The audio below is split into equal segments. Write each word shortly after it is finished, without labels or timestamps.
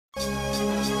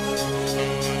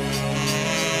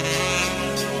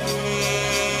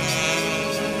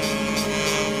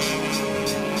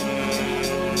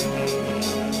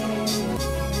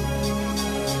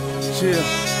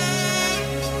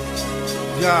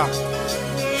Yeah.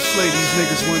 Slay these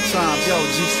niggas one time. Yo,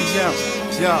 GCM.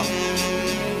 Yo.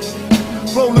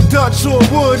 Roll a Dutch or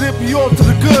wood, it be off to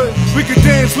the good. We can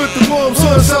dance with the wolves,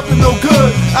 so it's up to no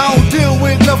good. I don't deal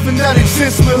with nothing that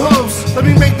exists with hooves. Let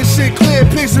me make this shit clear,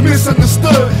 pigs are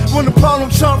misunderstood. When the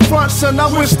problem chunk front, son,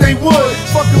 I wish they would.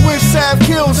 Fucking with Sav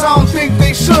Killz, I don't think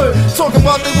they should. Talk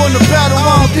about they won the battle,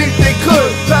 I don't think they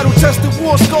could. Battle tested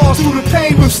war scars through the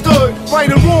pain we've stood. Right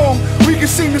or wrong, we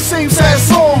can sing the same sad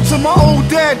song. To my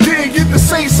old dad didn't get to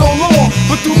say so long,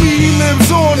 but through me he lives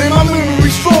on and my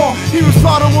memory's strong. He was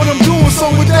proud of what I'm doing, so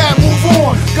with that, move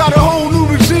on. Got a whole new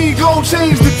regime, go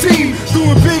change the team.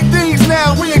 Doing big things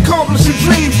now, we accomplishing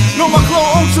dreams. Know my glow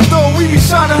ultra though, we be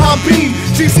shining high beam.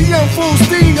 GCM full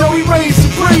steam, yo, we reign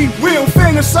supreme. We don't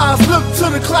fantasize, look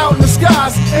to the cloud in the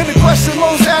skies. And the question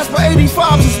most asked by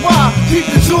 85s is why. Keep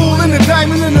the jewel in the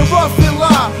diamond in the rough and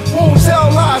lie. Won't tell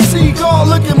lies, see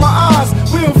God, look in my eyes.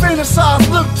 We don't fantasize,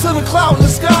 look to the cloud in the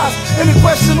skies. And the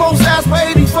question most asked by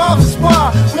 85s is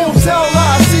why. Won't tell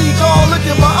lies, see God, look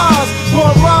in my eyes.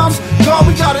 More rhymes, God,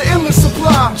 we got an endless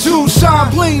supply. Jewels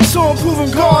shine, bling, so I'm proving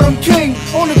God I'm king.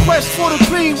 On the quest for the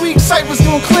green, weak ciphers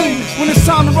gon' clean. When it's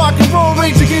time to rock and roll,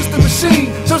 rage against the machine.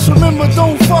 Just remember,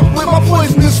 don't fuck with my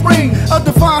poisonous ring. A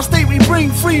divine state we bring,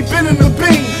 free, bin in the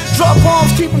bean. Drop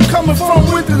bombs, keep them coming from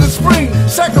winter to spring.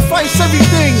 Sacrifice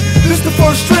everything, this the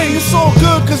first string. It's all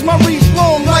good, cause my reach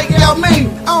long like Yao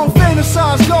Ming. I don't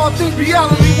fantasize, God think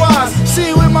reality wise. See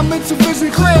it with my mental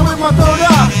vision, clear with my third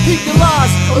eye. Peak the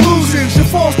lies, illusions, your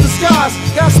false disguise.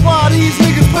 That's why these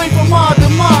niggas play for my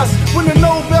demise. Win the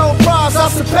Nobel Prize, I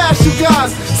surpass you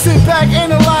guys. Sit back,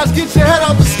 analyze, get your head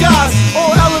out the skies.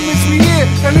 All elements we hear,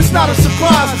 and it's not a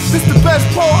surprise. This the best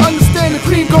part, understand the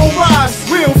cream gon' rise.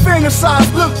 We don't fantasize,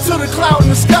 look to the cloud in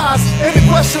the skies. And the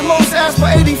question most asked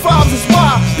by 85s is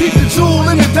why. Keep the jewel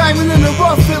in the diamond in the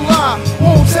rough and lie.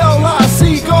 Won't tell lies,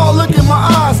 see God, look in my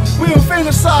eyes. We don't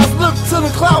fantasize, look to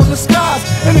the cloud in the skies.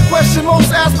 And the question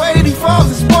most asked by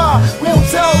 85s is why. We don't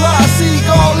tell lies, see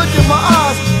God, look in my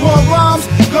eyes. More rhymes,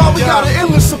 God, we got an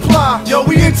endless supply. Yo,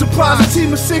 we enterprise, a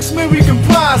team of 6 men we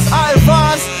comprise. I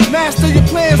advise, master your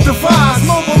plans, devise.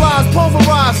 Mobilize,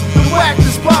 pulverize, the whack,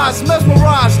 despise,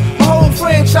 mesmerize. My whole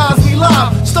franchise, we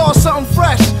live. Start something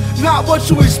fresh, not what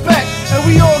you expect. And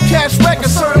we all catch wreck, a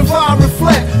certain vibe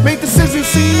reflect. Make decisions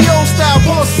CEO style,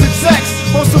 boss execs.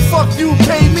 Most of fuck you,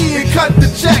 pay me and cut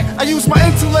the check. I use my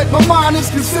intellect, my mind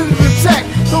is considered a tech.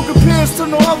 Don't compare to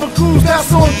no other crews,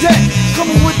 that's on deck.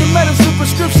 Coming with the medicine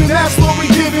prescription, that's what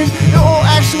we giving. In all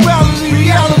actuality,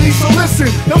 reality, so listen.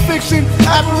 No fiction,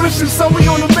 apparition, so we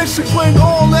on a mission. Putting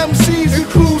all MCs and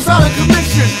crews out of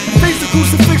commission. Face the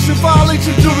crucifixion, violate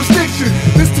your jurisdiction.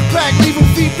 Mr. Crack, leave them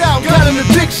feet out, got an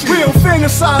addiction. We don't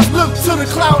fantasize, look to the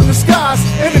cloud in the skies.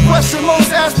 And the question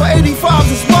most asked by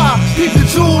 85s is why. Keep the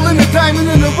jewel in the diamond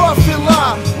in the rough and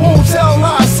lie. Won't tell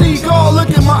lies, see God, look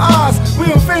in my eyes. We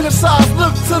don't fantasize,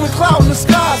 look to the cloud in the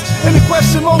skies. And the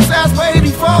question most asked by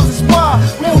 85s is why.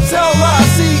 We don't tell lies,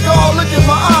 see God, look in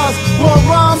my eyes. More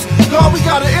rhymes, God, we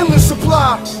got an endless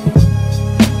supply.